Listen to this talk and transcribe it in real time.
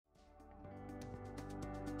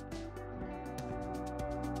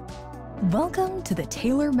Welcome to the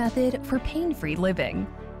Taylor Method for Pain-Free Living,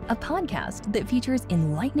 a podcast that features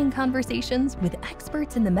enlightening conversations with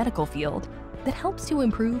experts in the medical field that helps to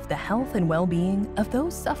improve the health and well-being of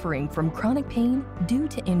those suffering from chronic pain due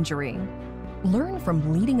to injury. Learn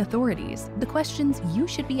from leading authorities the questions you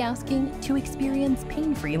should be asking to experience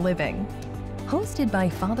pain-free living. Hosted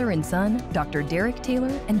by father and son, Dr. Derek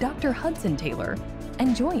Taylor and Dr. Hudson Taylor,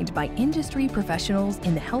 and joined by industry professionals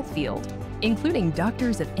in the health field, including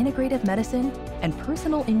doctors of integrative medicine and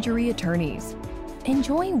personal injury attorneys.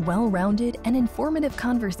 Enjoy well-rounded and informative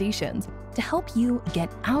conversations to help you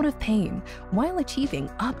get out of pain while achieving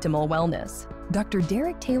optimal wellness. Dr.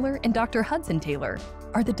 Derek Taylor and Dr. Hudson Taylor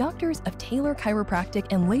are the doctors of Taylor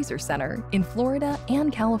Chiropractic and Laser Center in Florida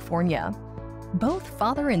and California. Both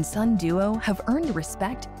father and son duo have earned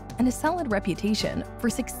respect and a solid reputation for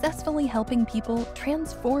successfully helping people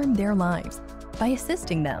transform their lives by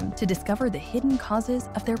assisting them to discover the hidden causes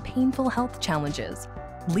of their painful health challenges,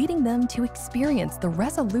 leading them to experience the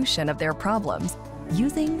resolution of their problems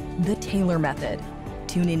using the Taylor Method.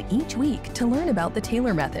 Tune in each week to learn about the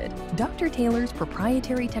Taylor Method, Dr. Taylor's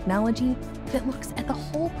proprietary technology that looks at the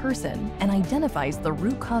whole person and identifies the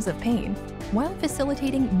root cause of pain while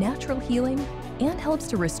facilitating natural healing and helps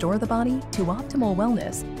to restore the body to optimal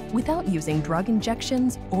wellness without using drug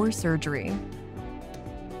injections or surgery.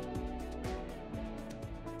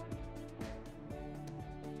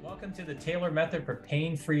 Welcome to the Taylor Method for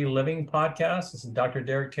Pain-Free Living podcast. This is Dr.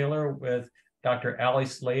 Derek Taylor with Dr. Aly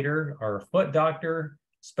Slater, our foot doctor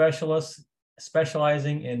specialist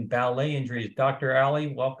specializing in ballet injuries. Dr.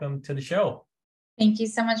 Aly, welcome to the show. Thank you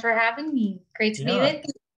so much for having me. Great to be with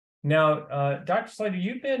you. Now, Dr. Slater,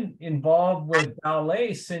 you've been involved with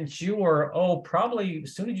ballet since you were, probably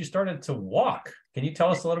as soon as you started to walk. Can you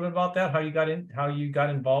tell us a little bit about that? How you got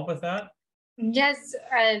involved with that? Yes,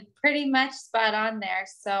 pretty much spot on there.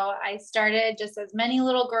 So I started just as many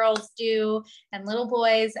little girls do and little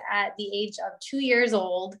boys at the age of 2 years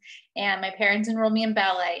old. And my parents enrolled me in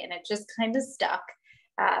ballet and it just kind of stuck.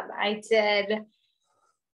 I did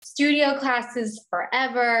studio classes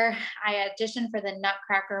forever. I auditioned for the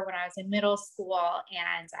Nutcracker when I was in middle school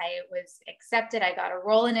and I was accepted. I got a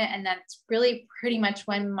role in it. And that's really pretty much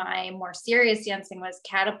when my more serious dancing was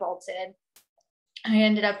catapulted. I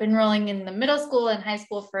ended up enrolling in the middle school and high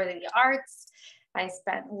school for the arts. I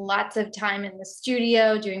spent lots of time in the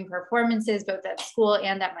studio doing performances, both at school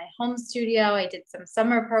and at my home studio. I did some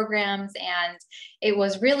summer programs and it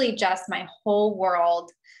was really just my whole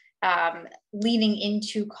world leading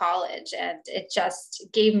into college. And it just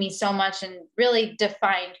gave me so much and really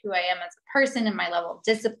defined who I am as a person and my level of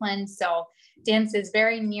discipline. So dance is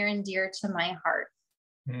very near and dear to my heart.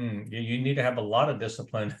 You need to have a lot of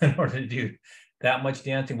discipline in order to do that much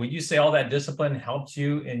dancing. Would you say all that discipline helped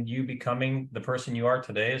you in you becoming the person you are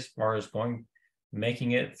today, as far as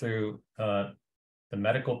making it through the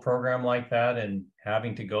medical program like that and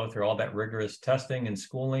having to go through all that rigorous testing and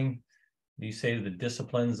schooling? Do you say the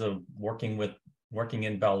disciplines of working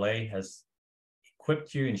in ballet has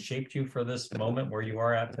equipped you and shaped you for this moment where you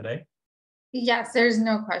are at today? Yes, there's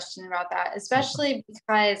no question about that, especially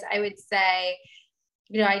because I would say,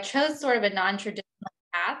 I chose sort of a non-traditional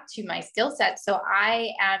path to my skill set. So I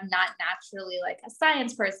am not naturally like a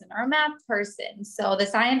science person or a math person. So the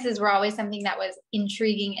sciences were always something that was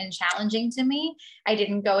intriguing and challenging to me. I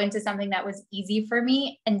didn't go into something that was easy for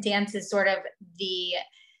me. And dance is sort of the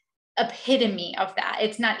epitome of that.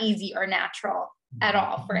 It's not easy or natural at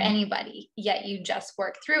all for anybody, yet you just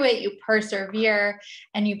work through it, you persevere,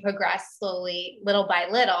 and you progress slowly, little by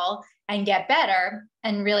little, and get better.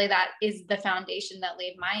 And really that is the foundation that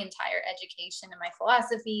laid my entire education and my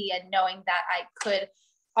philosophy, and knowing that I could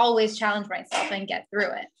always challenge myself and get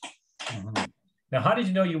through it. Mm-hmm. Now, how did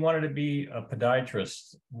you know you wanted to be a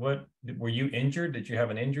podiatrist? Were you injured? Did you have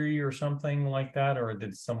an injury or something like that? Or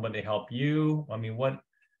did somebody help you? I mean, what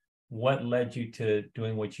led you to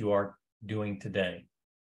doing what you are doing today?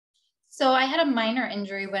 So I had a minor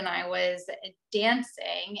injury when I was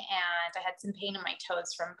dancing and I had some pain in my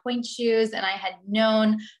toes from point shoes. And I had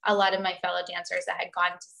known a lot of my fellow dancers that had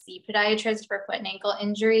gone to see podiatrists for foot and ankle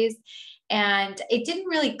injuries. And it didn't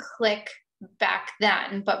really click back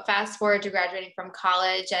then, but fast forward to graduating from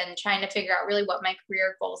college and trying to figure out really what my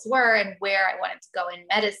career goals were and where I wanted to go in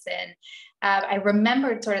medicine. I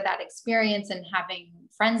remembered sort of that experience and having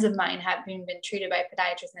friends of mine having been treated by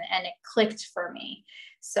podiatrists, and it clicked for me.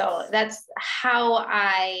 So that's how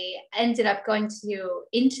I ended up going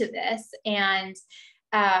into this. And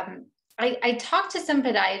I talked to some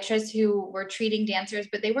podiatrists who were treating dancers,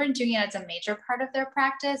 but they weren't doing it as a major part of their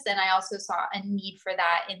practice. And I also saw a need for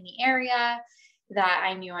that in the area that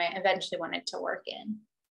I knew I eventually wanted to work in.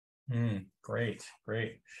 Great,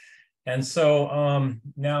 great. And so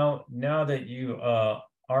now that you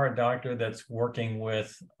are a doctor that's working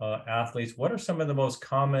with athletes, what are some of the most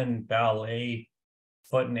common ballet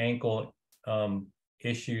foot and ankle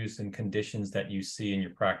issues and conditions that you see in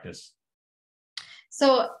your practice?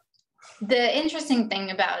 So the interesting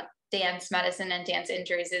thing about dance medicine and dance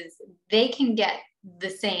injuries is dancers can get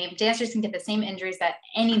the same injuries that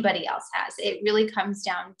anybody else has. It really comes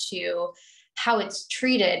down to how it's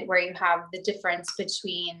treated, where you have the difference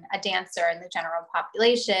between a dancer and the general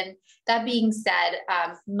population. That being said,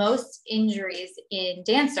 most injuries in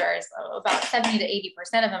dancers, about 70 to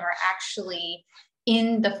 80% of them, are actually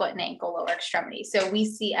in the foot and ankle lower extremity. So we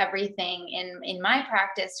see everything in my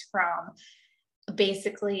practice from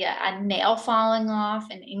basically a nail falling off,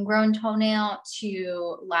 an ingrown toenail,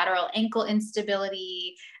 to lateral ankle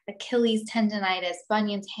instability, Achilles tendonitis,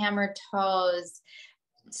 bunions, hammer toes,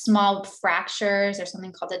 small fractures, or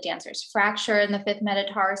something called a dancer's fracture in the fifth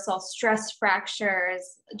metatarsal, stress fractures,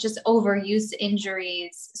 just overuse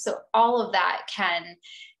injuries. So all of that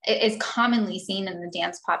is commonly seen in the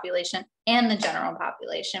dance population and the general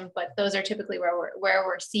population, but those are typically where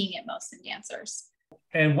we're seeing it most in dancers.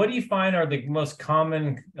 And what do you find are the most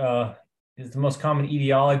common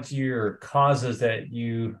etiology or causes that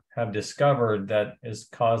you have discovered that is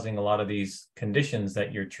causing a lot of these conditions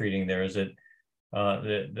that you're treating there? Is it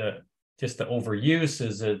just the overuse?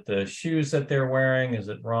 Is it the shoes that they're wearing? Is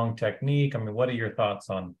it wrong technique? I mean, what are your thoughts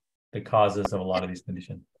on the causes of a lot of these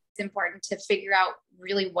conditions? It's important to figure out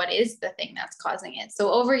really what is the thing that's causing it. So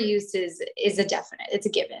overuse is a definite, it's a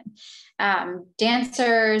given.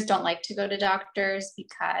 Dancers don't like to go to doctors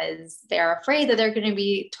because they're afraid that they're going to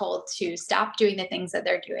be told to stop doing the things that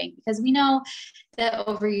they're doing, because we know that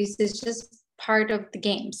overuse is just part of the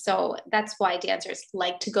game. So that's why dancers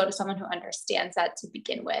like to go to someone who understands that to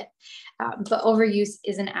begin with. But overuse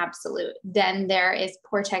is an absolute. Then there is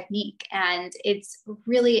poor technique. And it's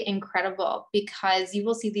really incredible because you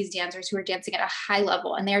will see these dancers who are dancing at a high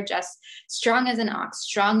level and they're just strong as an ox,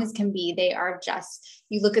 strong as can be. They are just,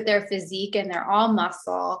 you look at their physique and they're all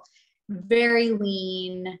muscle, very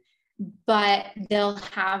lean, but they'll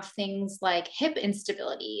have things like hip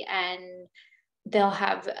instability, and they'll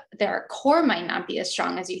have, their core might not be as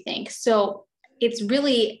strong as you think. So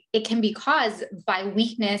it can be caused by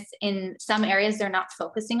weakness in some areas they're not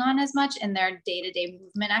focusing on as much in their day-to-day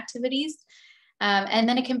movement activities. And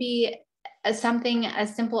then it can be something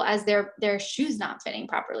as simple as their shoes not fitting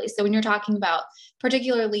properly. So when you're talking about,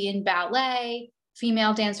 particularly in ballet,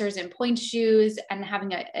 female dancers in pointe shoes and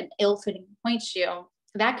having an ill-fitting pointe shoe,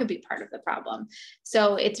 that could be part of the problem.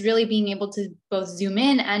 So it's really being able to both zoom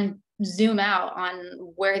in and zoom out on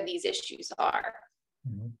where these issues are.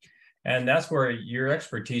 Mm-hmm. And that's where your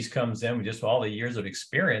expertise comes in, with just all the years of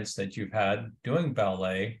experience that you've had doing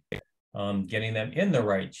ballet, getting them in the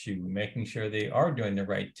right shoe, making sure they are doing the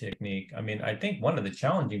right technique. I mean, I think one of the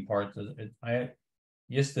challenging parts is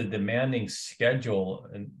just the demanding schedule,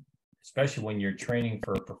 and especially when you're training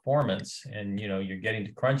for performance and, you're getting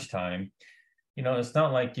to crunch time, it's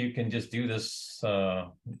not like you can just do this,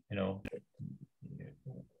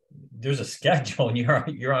 there's a schedule and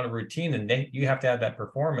you're on a routine, and you have to have that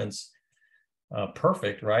performance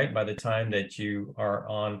perfect, right, by the time that you are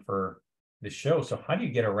on for the show. So how do you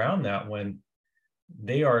get around that when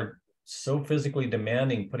they are so physically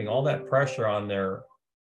demanding, putting all that pressure on their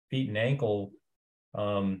feet and ankle,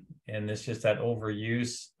 and it's just that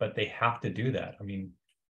overuse, but they have to do that? I mean,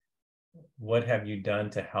 what have you done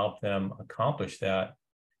to help them accomplish that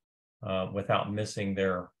without missing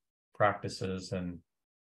their practices and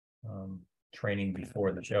training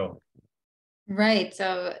before the show? Right.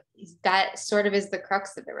 So that sort of is the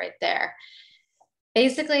crux of it right there.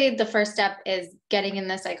 Basically, the first step is getting in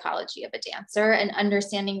the psychology of a dancer and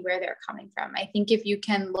understanding where they're coming from. I think if you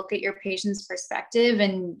can look at your patient's perspective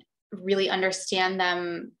and really understand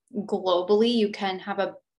them globally, you can have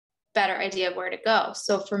a better idea of where to go.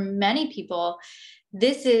 So for many people,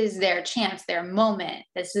 this is their chance, their moment.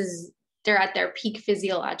 They're at their peak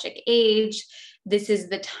physiologic age. This is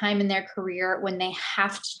the time in their career when they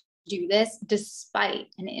have to do this despite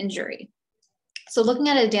an injury. So looking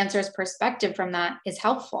at a dancer's perspective from that is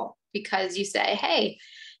helpful, because you say, hey,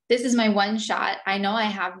 this is my one shot. I know I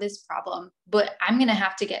have this problem, but I'm going to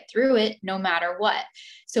have to get through it no matter what.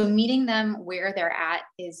 So meeting them where they're at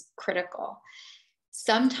is critical.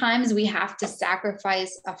 Sometimes we have to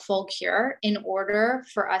sacrifice a full cure in order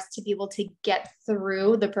for us to be able to get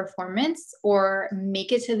through the performance or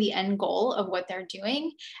make it to the end goal of what they're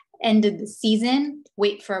doing, end of the season,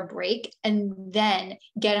 wait for a break, and then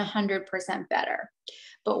get 100% better.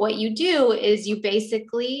 But what you do is you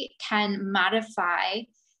basically can modify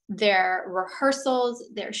their rehearsals,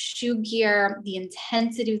 their shoe gear, the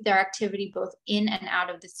intensity of their activity, both in and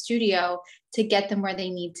out of the studio, to get them where they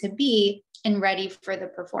need to be and ready for the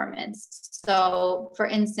performance. So for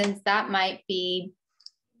instance, that might be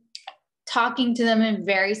talking to them in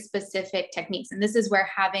very specific techniques. And this is where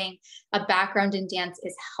having a background in dance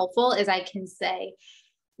is helpful, is I can say,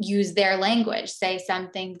 use their language, say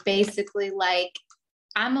something basically like,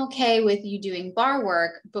 I'm okay with you doing bar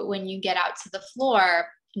work, but when you get out to the floor,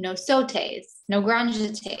 no sautés, no grand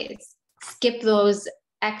jetés, skip those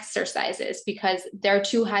exercises because they're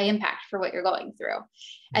too high impact for what you're going through.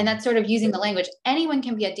 And that's sort of using the language. Anyone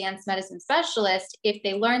can be a dance medicine specialist if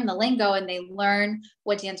they learn the lingo and they learn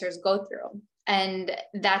what dancers go through. And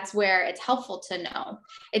that's where it's helpful to know.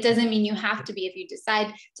 It doesn't mean you have to be, if you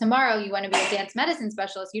decide tomorrow you want to be a dance medicine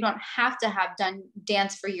specialist, you don't have to have done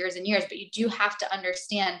dance for years and years, but you do have to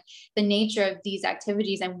understand the nature of these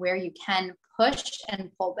activities and where you can push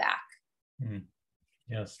and pull back.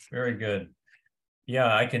 Yes, very good.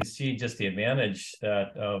 Yeah, I can see just the advantage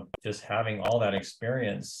that of just having all that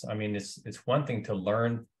experience. I mean, it's one thing to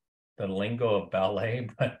learn the lingo of ballet,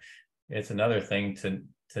 but it's another thing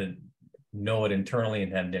to know it internally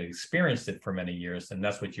and have experienced it for many years, and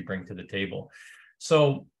that's what you bring to the table.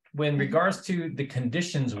 So when regards to the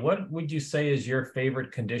conditions, what would you say is your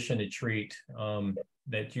favorite condition to treat,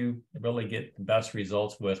 that you really get the best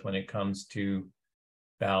results with when it comes to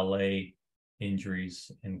ballet injuries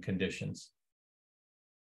and conditions?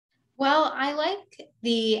 Well, I like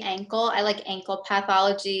the ankle. I like ankle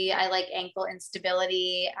pathology. I like ankle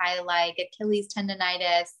instability. I like Achilles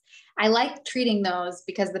tendonitis. I like treating those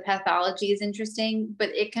because the pathology is interesting, but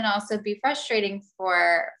it can also be frustrating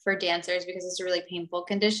for dancers because it's really painful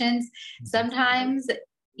conditions. Sometimes,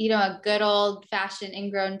 a good old fashioned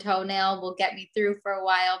ingrown toenail will get me through for a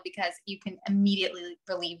while because you can immediately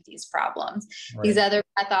relieve these problems. Right. These other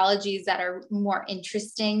pathologies that are more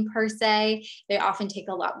interesting per se, they often take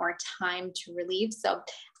a lot more time to relieve. So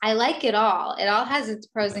I like it all. It all has its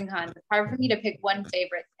pros and cons. It's hard for me to pick one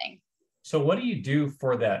favorite thing. So what do you do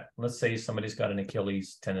for that? Let's say somebody's got an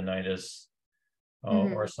Achilles tendonitis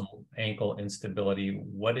or some ankle instability.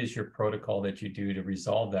 What is your protocol that you do to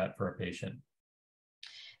resolve that for a patient?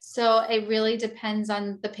 So it really depends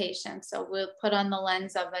on the patient. So we'll put on the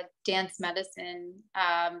lens of a dance medicine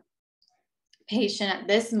patient at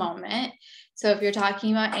this moment. So if you're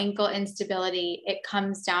talking about ankle instability, it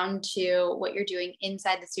comes down to what you're doing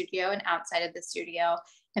inside the studio and outside of the studio,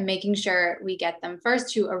 and making sure we get them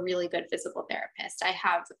first to a really good physical therapist. I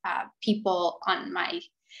have people on my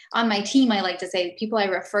team, I like to say, people I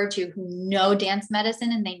refer to who know dance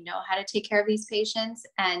medicine and they know how to take care of these patients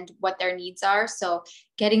and what their needs are. So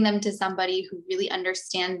getting them to somebody who really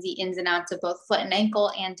understands the ins and outs of both foot and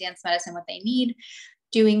ankle and dance medicine, what they need,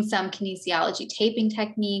 doing some kinesiology taping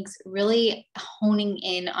techniques, really honing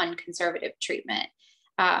in on conservative treatment.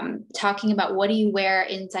 Talking about what do you wear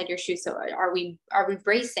inside your shoes? So are we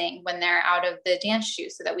bracing when they're out of the dance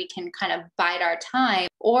shoes so that we can kind of bide our time,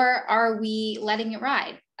 or are we letting it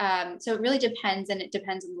ride? So it really depends, and it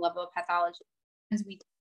depends on the level of pathology.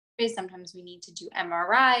 Sometimes we need to do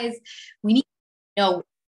MRIs. We need to know what's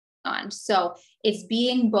going on. So it's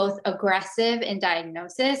being both aggressive in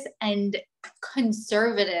diagnosis and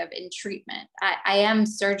conservative in treatment. I am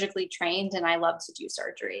surgically trained and I love to do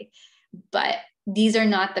surgery, but these are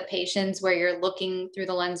not the patients where you're looking through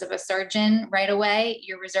the lens of a surgeon right away.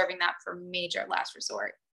 You're reserving that for major last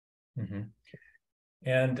resort.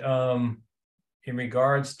 And in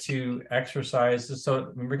regards to exercises,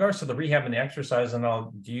 so in regards to the rehab and the exercise and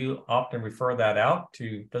all, do you often refer that out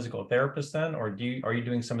to physical therapists then, or are you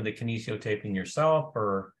doing some of the kinesiotaping yourself,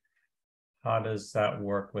 or how does that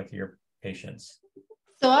work with your patients?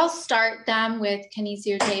 So I'll start them with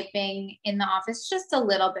kinesiotaping in the office just a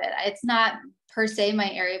little bit. It's not per se my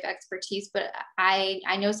area of expertise, but I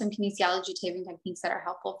know some kinesiology taping techniques that are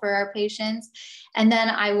helpful for our patients. And then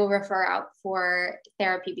I will refer out for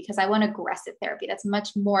therapy because I want aggressive therapy. That's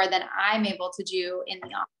much more than I'm able to do in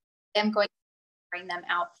the office. I'm going to bring them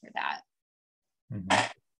out for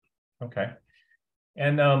that. Okay.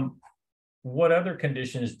 And what other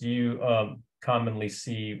conditions do you commonly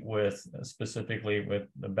see with, specifically with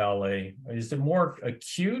the ballet? Is it more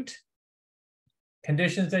acute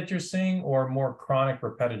conditions that you're seeing or more chronic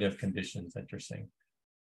repetitive conditions that you're seeing?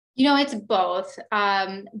 It's both.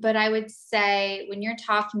 But I would say when you're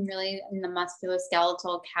talking really in the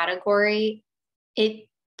musculoskeletal category, it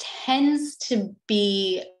tends to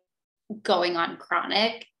be going on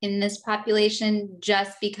chronic in this population,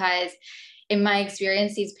 just because in my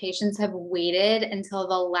experience, these patients have waited until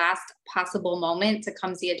the last possible moment to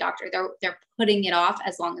come see a doctor. They're putting it off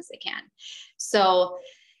as long as they can. So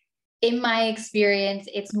In my experience,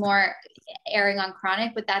 it's more erring on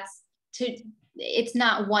chronic, but it's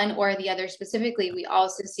not one or the other specifically. We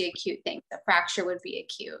also see acute things. A fracture would be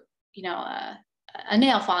acute. You know, a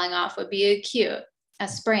nail falling off would be acute. A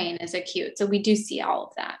sprain is acute. So we do see all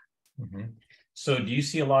of that. Mm-hmm. So do you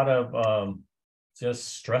see a lot of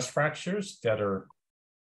just stress fractures that are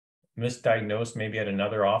misdiagnosed maybe at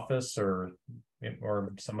another office, or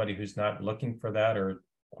somebody who's not looking for that, or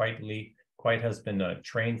quite has been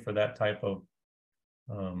trained for that type of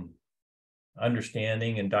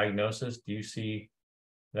understanding and diagnosis? Do you see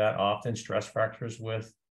that often, stress fractures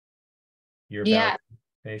with your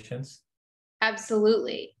patients?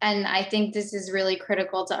 Absolutely. And I think this is really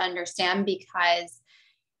critical to understand, because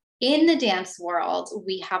in the dance world,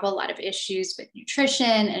 we have a lot of issues with nutrition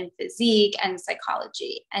and physique and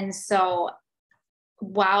psychology. And so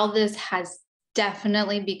while this has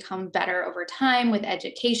definitely become better over time with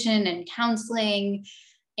education and counseling,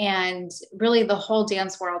 and really the whole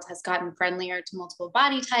dance world has gotten friendlier to multiple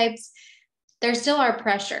body types, there still are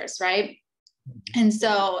pressures, right? And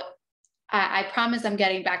so I promise I'm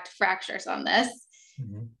getting back to fractures on this.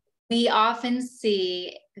 Mm-hmm. We often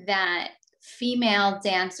see that female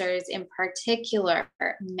dancers in particular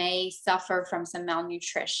may suffer from some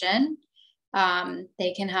malnutrition.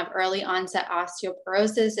 They can have early onset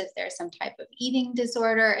osteoporosis if there's some type of eating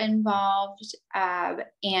disorder involved.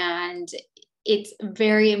 And it's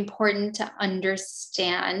very important to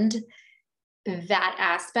understand that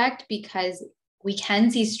aspect, because we can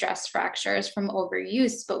see stress fractures from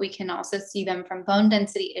overuse, but we can also see them from bone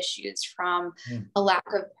density issues, from a lack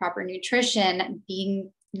of proper nutrition,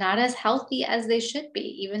 being not as healthy as they should be,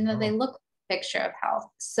 even though they look like a picture of health.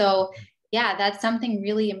 So yeah, that's something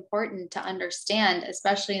really important to understand,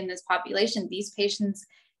 especially in this population. These patients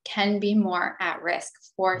can be more at risk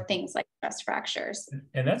for things like stress fractures.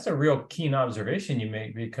 And that's a real keen observation you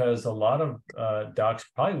make, because a lot of docs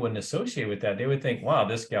probably wouldn't associate with that. They would think, wow,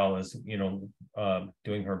 this gal is,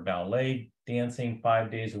 doing her ballet dancing 5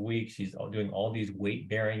 days a week. She's doing all these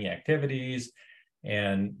weight-bearing activities,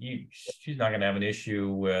 and she's not going to have an issue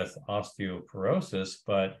with osteoporosis.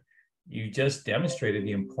 But you just demonstrated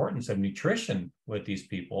the importance of nutrition with these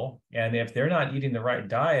people. And if they're not eating the right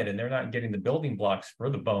diet and they're not getting the building blocks for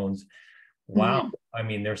the bones, wow. Mm-hmm. I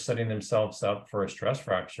mean, they're setting themselves up for a stress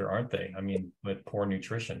fracture, aren't they? I mean, with poor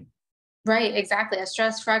nutrition. Right, exactly. A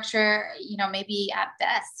stress fracture, maybe at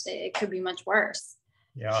best, it could be much worse.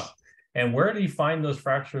 Yeah. And where do you find those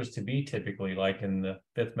fractures to be typically, like in the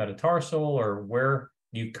fifth metatarsal, or where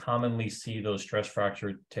do you commonly see those stress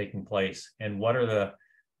fractures taking place? And what are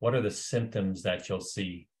the symptoms that you'll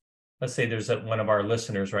see? Let's say there's one of our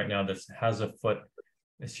listeners right now that has a foot,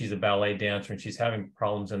 she's a ballet dancer, and she's having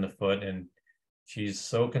problems in the foot, and she's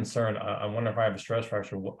so concerned. I wonder if I have a stress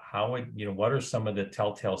fracture. What are some of the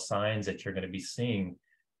telltale signs that you're going to be seeing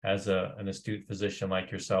as an astute physician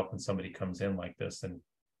like yourself when somebody comes in like this? And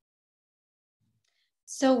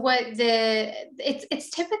so it's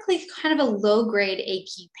typically kind of a low grade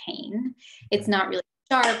achy pain. It's not really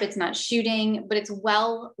sharp, it's not shooting, but it's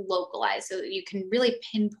well localized, so you can really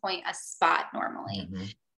pinpoint a spot normally. Mm-hmm.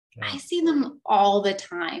 Yeah. I see them all the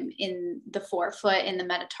time in the forefoot, in the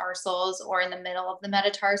metatarsals, or in the middle of the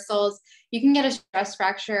metatarsals. You can get a stress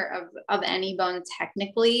fracture of any bone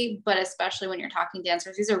technically, but especially when you're talking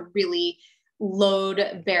dancers, these are really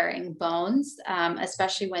load-bearing bones,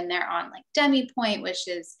 especially when they're on like demi-point, which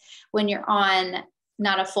is when you're on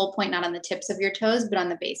not a full point, not on the tips of your toes, but on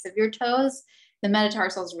the base of your toes. The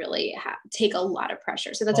metatarsals really take a lot of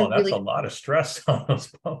pressure. So that's a lot of stress on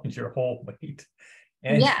those bones, your whole weight.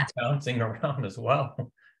 And you're bouncing around as well.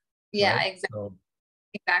 Yeah, right?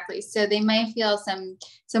 Exactly. So they might feel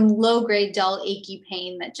some low-grade dull achy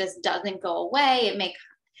pain that just doesn't go away.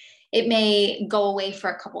 It may go away for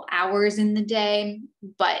a couple hours in the day,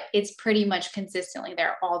 but it's pretty much consistently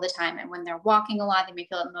there all the time. And when they're walking a lot, they may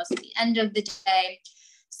feel it most at the end of the day.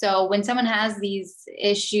 So when someone has these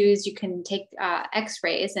issues, you can take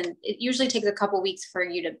x-rays, and it usually takes a couple weeks for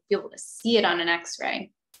you to be able to see it on an x-ray.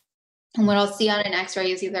 And what I'll see on an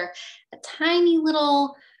x-ray is either a tiny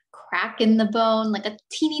little crack in the bone, like a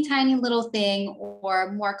teeny tiny little thing,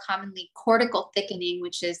 or more commonly cortical thickening,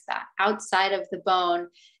 which is the outside of the bone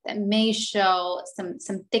that may show some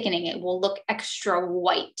thickening. It will look extra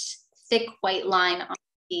white, thick white line on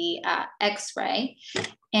the x-ray.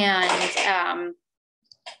 And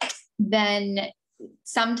then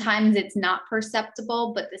sometimes it's not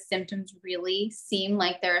perceptible, but the symptoms really seem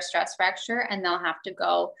like they're a stress fracture, and they'll have to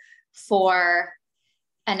go for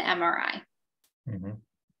an MRI. Mm-hmm.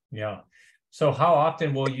 Yeah. So how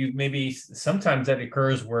often will you, maybe sometimes that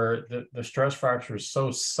occurs where the stress fracture is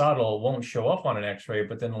so subtle, it won't show up on an x-ray,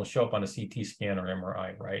 but then it'll show up on a CT scan or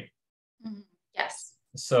MRI, right? Mhm. Yes.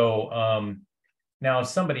 So now if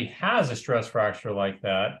somebody has a stress fracture like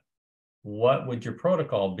that, what would your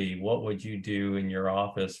protocol be? What would you do in your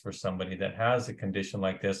office for somebody that has a condition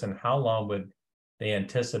like this? And how long would they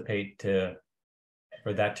anticipate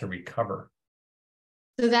for that to recover?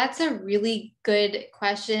 So that's a really good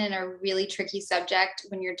question and a really tricky subject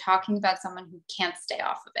when you're talking about someone who can't stay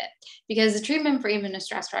off of it. Because the treatment for even a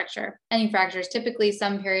stress fracture, any fracture, is typically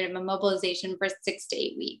some period of immobilization for 6 to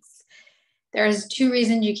 8 weeks. There's two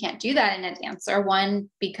reasons you can't do that in a dancer.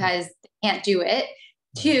 One, because they can't do it.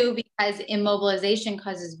 Two, because immobilization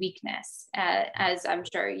causes weakness, as I'm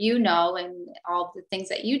sure you know, and all the things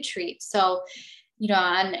that you treat. So,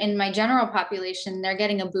 in my general population, they're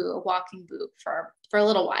getting a walking boot for a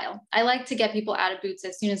little while. I like to get people out of boots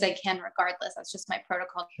as soon as I can, regardless. That's just my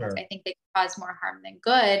protocol. Sure. I think they cause more harm than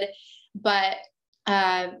good. But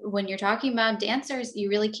when you're talking about dancers, you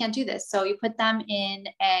really can't do this. So you put them in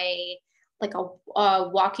a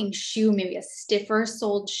walking shoe, maybe a stiffer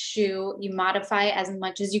soled shoe. You modify as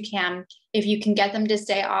much as you can. If you can get them to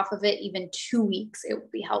stay off of it even 2 weeks, it would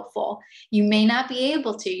be helpful. You may not be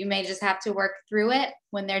able to. You may just have to work through it.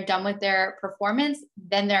 When they're done with their performance,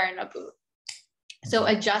 then they're in a boot. So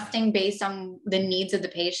adjusting based on the needs of the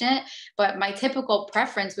patient. But my typical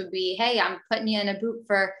preference would be, hey, I'm putting you in a boot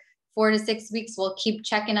for 4 to 6 weeks. We'll keep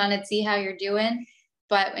checking on it, see how you're doing.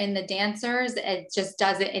 But in the dancers, it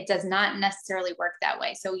does not necessarily work that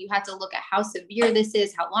way. So you have to look at how severe this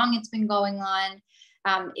is, how long it's been going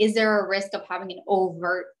on. Is there a risk of having an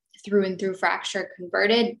overt through and through fracture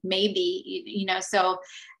converted? Maybe, so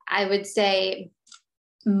I would say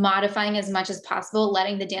modifying as much as possible,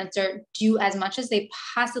 letting the dancer do as much as they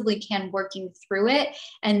possibly can, working through it,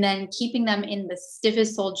 and then keeping them in the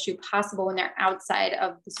stiffest soled shoe possible when they're outside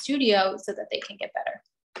of the studio so that they can get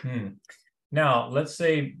better. Now, let's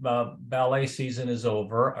say ballet season is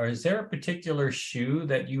over. Is there a particular shoe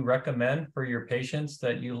that you recommend for your patients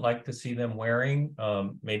that you like to see them wearing?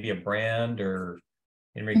 Maybe a brand, or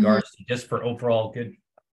in regards to just for overall good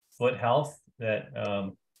foot health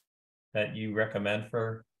that you recommend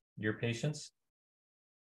for your patients?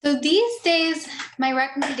 So these days, my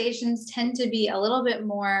recommendations tend to be a little bit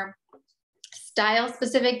more style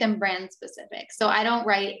specific than brand specific. So I don't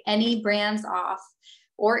write any brands off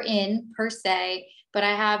or in per se, but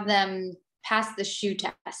I have them pass the shoe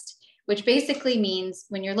test, which basically means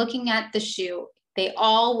when you're looking at the shoe, they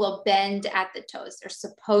all will bend at the toes. They're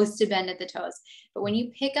supposed to bend at the toes. But when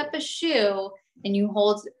you pick up a shoe and you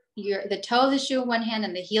hold the toe of the shoe in one hand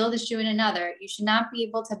and the heel of the shoe in another, you should not be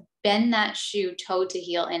able to bend that shoe toe to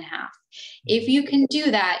heel in half. If you can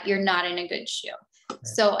do that, you're not in a good shoe.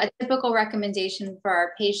 So a typical recommendation for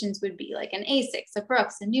our patients would be like an Asics, a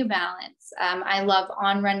Brooks, a New Balance. I love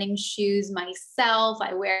on running shoes myself.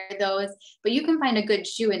 I wear those, but you can find a good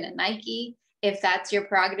shoe in a Nike if that's your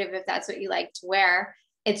prerogative, if that's what you like to wear.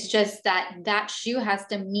 It's just that shoe has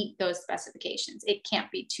to meet those specifications. It can't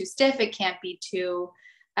be too stiff. It can't be too,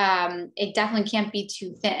 it definitely can't be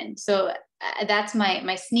too thin. So that's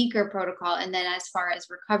my sneaker protocol. And then as far as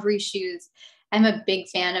recovery shoes, I'm a big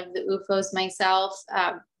fan of the UFOs myself.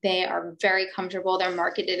 They are very comfortable. They're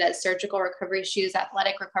marketed as surgical recovery shoes,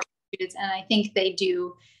 athletic recovery shoes, and I think they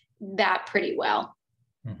do that pretty well.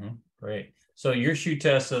 Great. So your shoe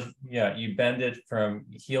test of, you bend it from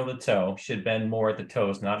heel to toe, should bend more at the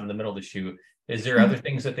toes, not in the middle of the shoe. Is there other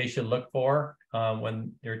things that they should look for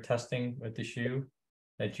when they're testing with the shoe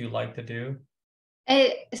that you like to do?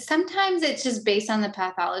 Sometimes it's just based on the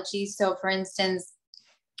pathology. So for instance,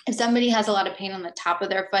 if somebody has a lot of pain on the top of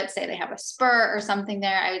their foot, say they have a spur or something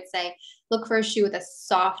there, I would say look for a shoe with a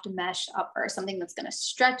soft mesh upper, something that's going to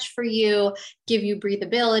stretch for you, give you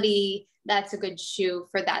breathability. That's a good shoe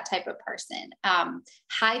for that type of person.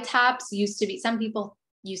 High tops some people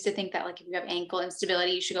used to think that like if you have ankle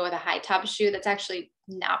instability, you should go with a high top shoe. That's actually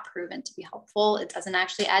not proven to be helpful. It doesn't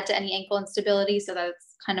actually add to any ankle instability. So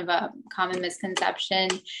that's kind of a common misconception.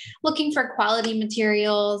 Looking for quality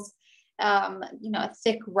materials. A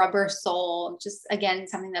thick rubber sole, just again,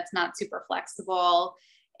 something that's not super flexible.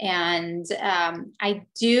 And I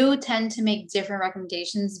do tend to make different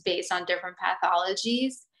recommendations based on different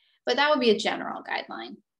pathologies, but that would be a general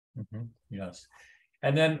guideline. Yes.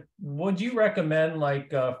 And then would you recommend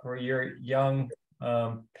for your young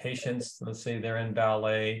patients, let's say they're in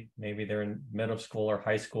ballet, maybe they're in middle school or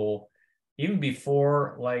high school, even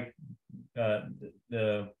before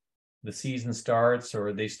the season starts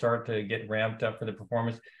or they start to get ramped up for the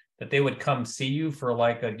performance, that they would come see you for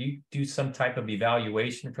like do you do some type of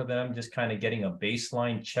evaluation for them, just kind of getting a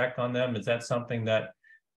baseline check on them? Is that something that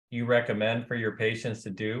you recommend for your patients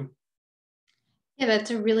to do? Yeah,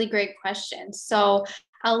 that's a really great question. So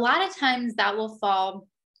a lot of times that will fall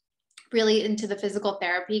really into the physical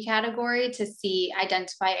therapy category to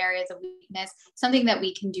identify areas of weakness, something that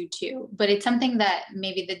we can do too. But it's something that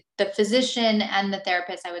maybe the physician and the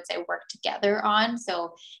therapist, I would say, work together on.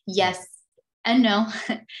 So yes and no.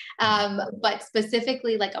 But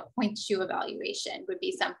specifically like a point shoe evaluation would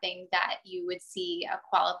be something that you would see a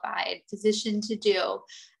qualified physician to do.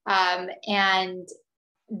 And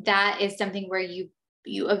that is something where you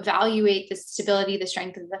evaluate the stability, the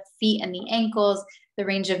strength of the feet and the ankles, the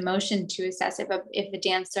range of motion to assess if a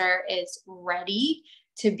dancer is ready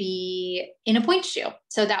to be in a point shoe.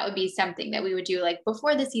 So that would be something that we would do like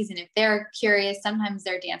before the season. If they're curious, sometimes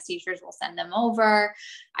their dance teachers will send them over.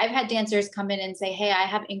 I've had dancers come in and say, hey, I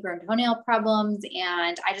have ingrown toenail problems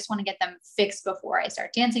and I just want to get them fixed before I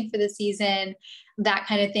start dancing for the season. That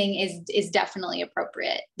kind of thing is definitely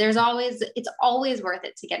appropriate. It's always worth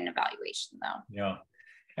it to get an evaluation though. Yeah.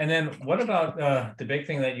 And then what about the big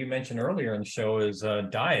thing that you mentioned earlier in the show is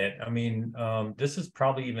diet? I mean, this is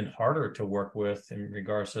probably even harder to work with in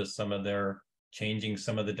regards to some of their changing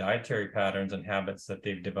some of the dietary patterns and habits that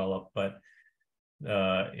they've developed. But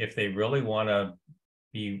if they really want to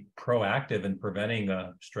be proactive in preventing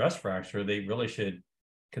a stress fracture, they really should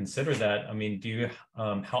consider that. I mean, do you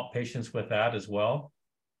help patients with that as well?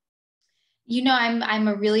 You know, I'm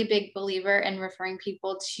a really big believer in referring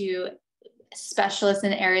people to specialists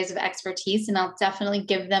in areas of expertise, and I'll definitely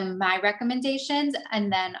give them my recommendations,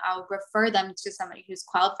 and then I'll refer them to somebody who's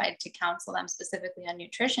qualified to counsel them specifically on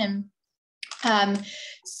nutrition.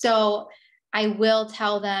 So I will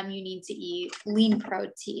tell them you need to eat lean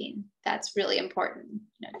protein. That's really important.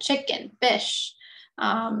 You know, chicken, fish,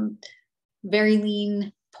 very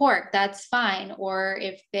lean pork, that's fine. Or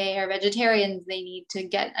if they are vegetarians, they need to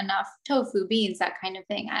get enough tofu, beans, that kind of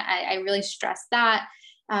thing. I really stress that.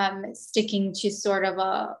 Sticking to sort of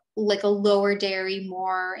a lower dairy,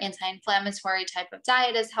 more anti-inflammatory type of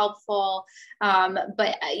diet is helpful.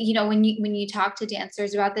 But you know, when you talk to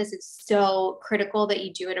dancers about this, it's so critical that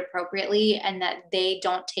you do it appropriately and that they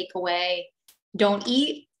don't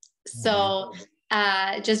eat. So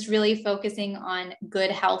just really focusing on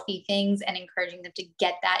good, healthy things and encouraging them to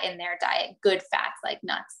get that in their diet, good fats like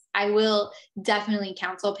nuts. I will definitely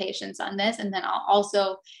counsel patients on this. And then I'll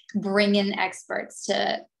also bring in experts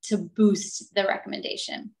to boost the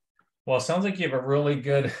recommendation. Well, it sounds like you have a really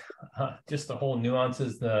good, just the whole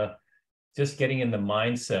nuances, just getting in the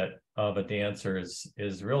mindset of a dancer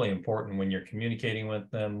is really important when you're communicating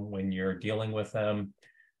with them, when you're dealing with them.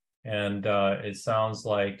 And it sounds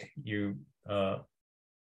like you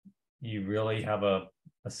really have a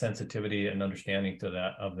sensitivity and understanding to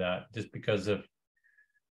that, just because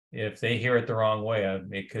if they hear it the wrong way,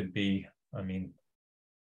 it could be, I mean,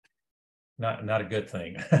 not a good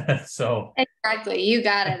thing. So exactly, you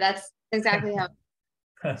got it. That's exactly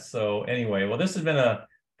how. So anyway, well, this has been a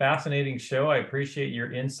fascinating show. I appreciate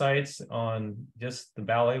your insights on just the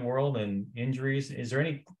ballet world and injuries. Is there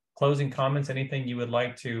any closing comments, anything you would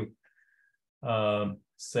like to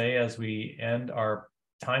say as we end our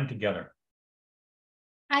time together?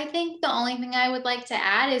 I think the only thing I would like to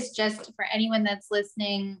add is just for anyone that's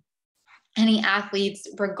listening, any athletes,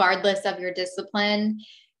 regardless of your discipline,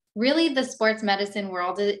 really the sports medicine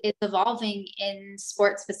world is evolving in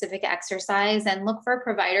sports specific exercise, and look for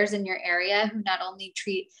providers in your area who not only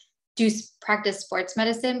practice sports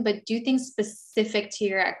medicine, but do things specific to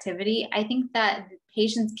your activity. I think that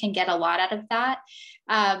patients can get a lot out of that.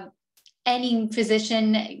 Any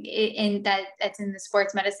physician that's in the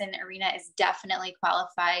sports medicine arena is definitely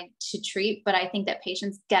qualified to treat, but I think that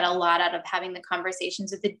patients get a lot out of having the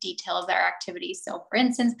conversations with the detail of their activities. So for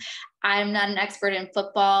instance, I'm not an expert in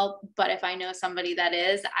football, but if I know somebody that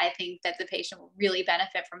is, I think that the patient will really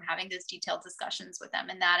benefit from having those detailed discussions with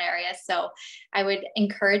them in that area. So I would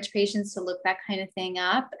encourage patients to look that kind of thing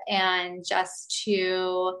up and just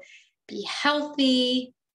to be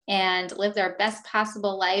healthy and live their best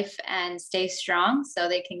possible life and stay strong so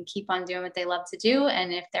they can keep on doing what they love to do.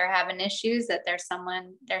 And if they're having issues, that there's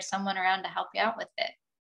someone around to help you out with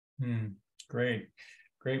it.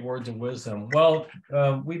 Great words of wisdom. Well,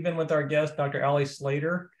 we've been with our guest, Dr. Aly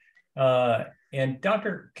Slater. And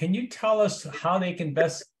doctor, can you tell us how they can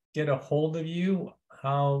best get a hold of you,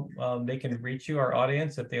 how they can reach you, our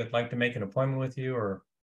audience, if they would like to make an appointment with you or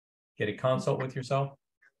get a consult with yourself?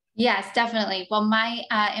 Yes, definitely. Well, my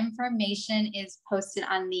information is posted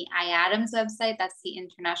on the IADAMS website. That's the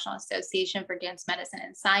International Association for Dance Medicine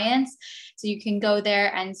and Science. So you can go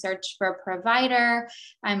there and search for a provider.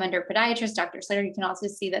 I'm under podiatrist, Dr. Slater. You can also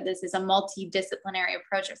see that this is a multidisciplinary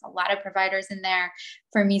approach. There's a lot of providers in there.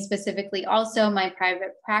 For me specifically, also my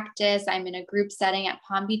private practice, I'm in a group setting at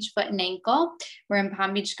Palm Beach Foot and Ankle. We're in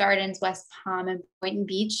Palm Beach Gardens, West Palm, and Boynton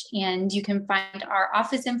Beach. And you can find our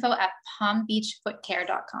office info at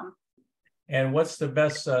palmbeachfootcare.com. And what's the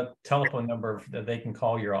best telephone number that they can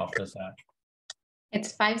call your office at?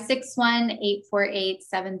 It's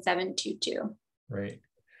 561-848-7722. Great.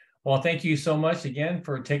 Well, thank you so much again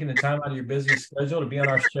for taking the time out of your busy schedule to be on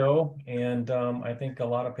our show. And I think a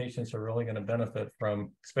lot of patients are really going to benefit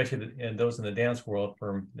from, especially those in the dance world,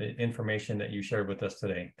 from the information that you shared with us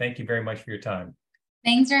today. Thank you very much for your time.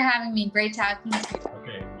 Thanks for having me. Great talking to you.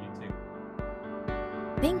 Okay, you too.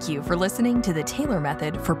 Thank you for listening to the Taylor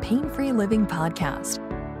Method for Pain-Free Living podcast.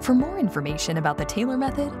 For more information about the Taylor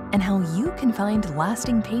Method and how you can find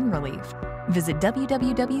lasting pain relief, visit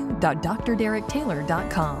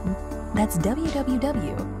www.drderektaylor.com. That's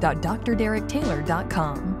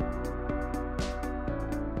www.drderektaylor.com.